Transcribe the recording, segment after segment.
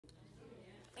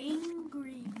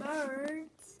Angry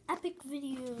Birds epic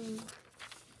video.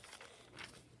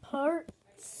 Part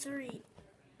 3.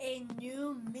 A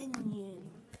new minion.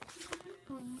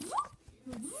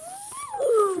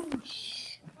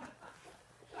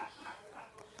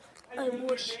 I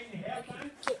wish I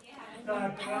could get my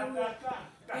power.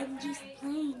 I'm just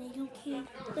playing, I don't care.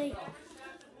 Like,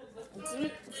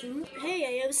 hey,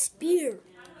 I have a spear.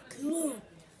 Cool.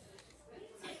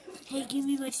 Hey, give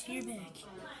me my spear back.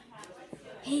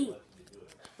 Hey,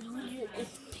 I wonder if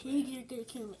pigs are gonna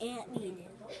come at me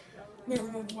now. No, I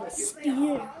have a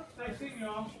spear.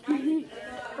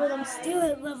 But I'm still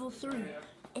at level 3,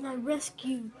 and I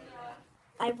rescue,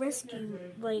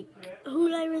 like, who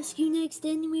did I rescue next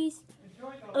anyways?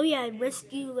 Oh yeah, I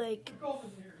rescue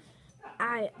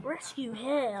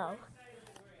hell.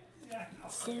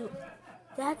 So,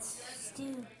 that's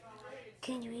still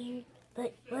kind of weird,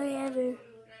 but whatever.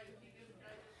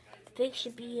 The pig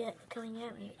should be coming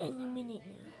at me any minute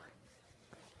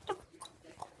now.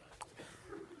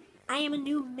 I am a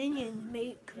new minion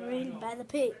created by the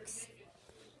pigs.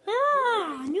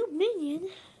 Ah, a new minion?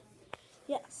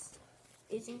 Yes.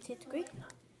 Isn't it great?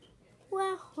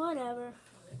 Well, whatever.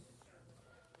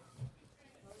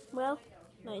 Well,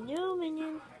 my new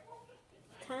minion,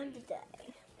 time to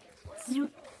die.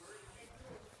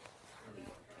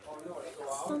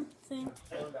 Something.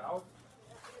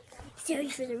 Sorry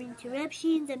for the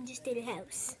interruptions, I'm just at a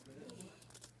house.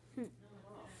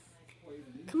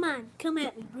 Come on, come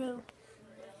at me, bro.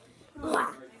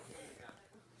 Wah.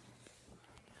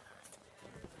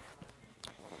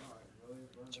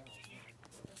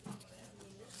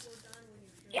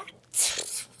 Yeah.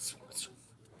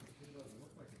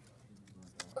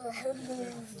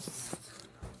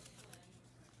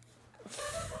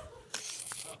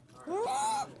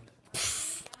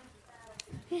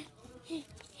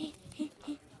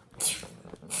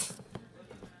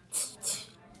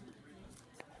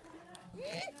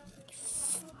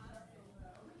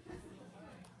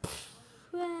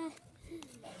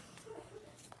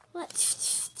 What?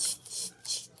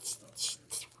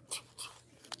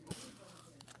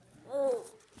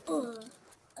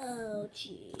 Oh,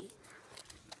 gee.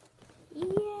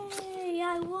 Yay,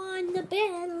 I won the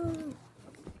battle.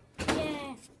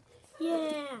 Yeah.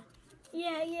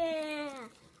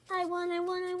 I won.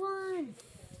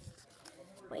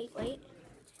 Wait.